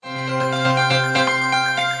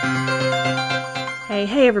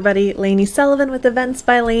Hey everybody, Lainey Sullivan with Events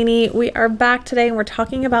by Lainey. We are back today and we're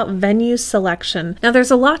talking about venue selection. Now there's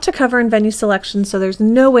a lot to cover in venue selection, so there's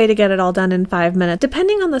no way to get it all done in 5 minutes.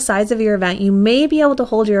 Depending on the size of your event, you may be able to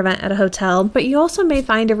hold your event at a hotel, but you also may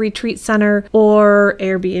find a retreat center or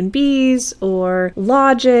Airbnbs or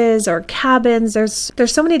lodges or cabins. There's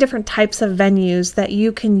so many different types of venues that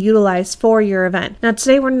you can utilize for your event. Now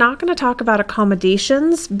today we're not going to talk about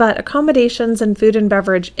accommodations, but accommodations and food and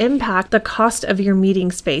beverage impact the cost of your meeting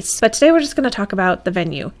space. But today we're just going to talk about the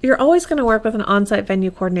venue. You're always going to work with an on-site venue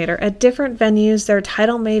coordinator. At different venues, their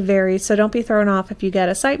title may vary, so don't be thrown off if you get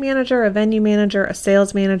a site manager, a venue manager, a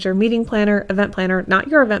sales manager, meeting planner, event planner, not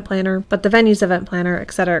your event planner, but the venue's event planner,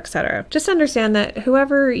 etc., etc. Just understand that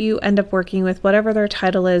whoever you end up working with, whatever their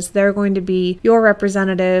title is, they're going to be your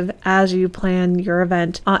representative as you plan your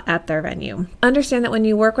event at their venue. Understand that when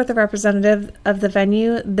you work with a representative of the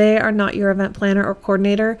venue, they are not your event planner or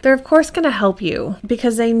coordinator. They're of course going to help you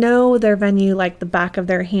because they know their venue like the back of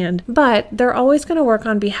their hand, but they're always going to work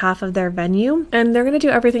on behalf of their venue and they're going to do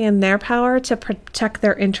everything in their power to protect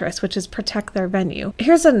their interests, which is protect their venue.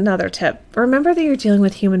 Here's another tip. Remember that you're dealing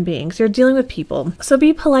with human beings. You're dealing with people. So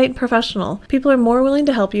be polite and professional. People are more willing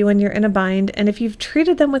to help you when you're in a bind and if you've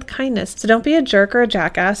treated them with kindness. So don't be a jerk or a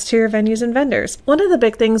jackass to your venues and vendors. One of the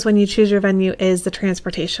big things when you choose your venue is the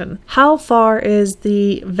transportation. How far is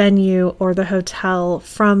the venue or the hotel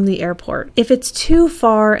from the airport? If it's too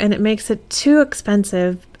far and it makes it too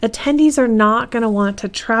expensive, attendees are not going to want to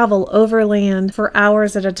travel overland for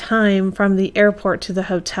hours at a time from the airport to the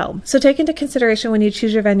hotel. So take into consideration when you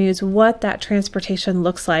choose your venues what that transportation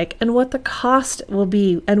looks like and what the cost will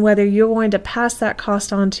be and whether you're going to pass that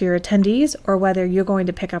cost on to your attendees or whether you're going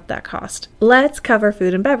to pick up that cost. Let's cover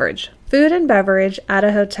food and beverage. Food and beverage at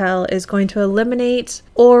a hotel is going to eliminate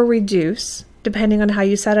or reduce, depending on how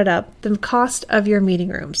you set it up, the cost of your meeting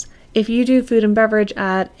rooms. If you do food and beverage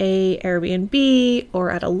at a Airbnb or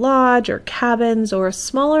at a lodge or cabins or a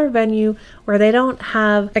smaller venue where they don't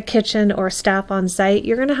have a kitchen or staff on site,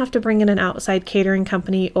 you're going to have to bring in an outside catering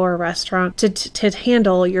company or a restaurant to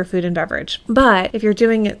handle your food and beverage. But if you're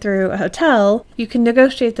doing it through a hotel, you can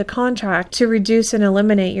negotiate the contract to reduce and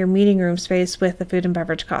eliminate your meeting room space with the food and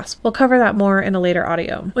beverage costs. We'll cover that more in a later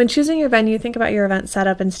audio. When choosing your venue, think about your event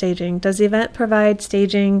setup and staging. Does the event provide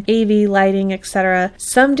staging, AV, lighting, etc.?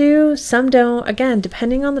 Some do, some don't. Again,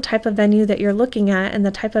 depending on the type of venue that you're looking at and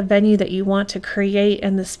the type of venue that you want to create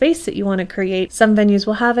and the space that you want to create, some venues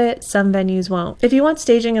will have it, some venues won't. If you want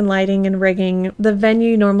staging and lighting and rigging, the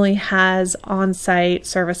venue normally has on-site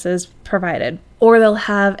services provided, or they'll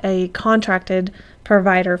have a contracted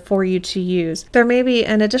provider for you to use. There may be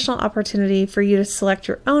an additional opportunity for you to select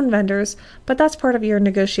your own vendors, but that's part of your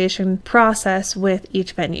negotiation process with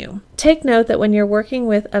each venue. Take note that when you're working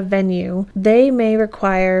with a venue, they may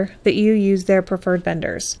require that you use their preferred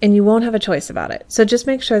vendors, and you won't have a choice about it. So just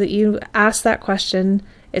make sure that you ask that question.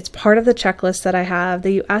 It's part of the checklist that I have,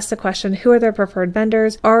 that you ask the question, who are their preferred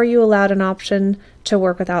vendors? Are you allowed an option to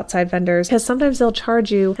work with outside vendors? Because sometimes they'll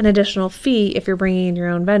charge you an additional fee if you're bringing in your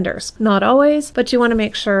own vendors. Not always, but you want to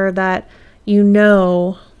make sure that you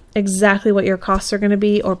know exactly what your costs are going to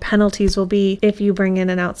be or penalties will be if you bring in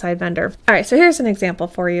an outside vendor. All right, so here's an example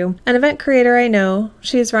for you. An event creator I know,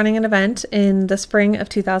 she's running an event in the spring of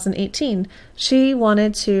 2018. She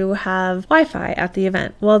wanted to have Wi-Fi at the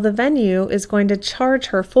event. Well, the venue is going to charge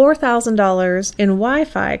her $4,000 in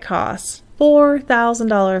Wi-Fi costs.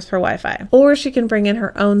 $4,000 for Wi-Fi, or she can bring in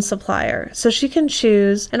her own supplier. So she can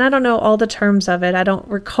choose, and I don't know all the terms of it. I don't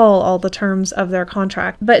recall all the terms of their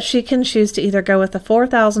contract, but she can choose to either go with the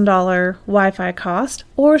 $4,000 Wi-Fi cost,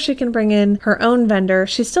 or she can bring in her own vendor.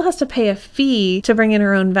 She still has to pay a fee to bring in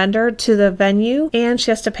her own vendor to the venue, and she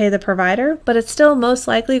has to pay the provider, but it's still most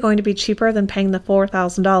likely going to be cheaper than paying the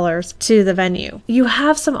 $4,000 to the venue. You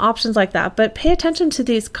have some options like that, but pay attention to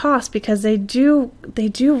these costs because they do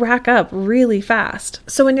rack up really fast.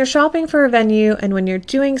 So when you're shopping for a venue and when you're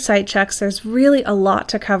doing site checks, there's really a lot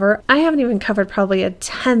to cover. I haven't even covered probably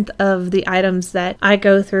 1/10 of the items that I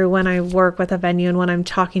go through when I work with a venue and when I'm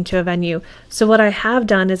talking to a venue. So what I have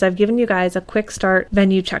done is I've given you guys a quick start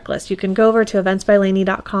venue checklist. You can go over to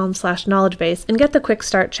eventsbylainey.com/knowledge-base and get the quick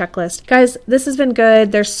start checklist. Guys, this has been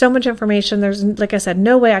good. There's so much information. There's, like I said,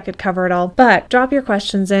 no way I could cover it all, but drop your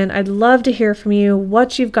questions in. I'd love to hear from you,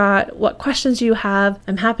 what you've got, what questions you have.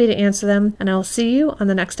 I'm happy to answer them, and I will see you on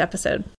the next episode.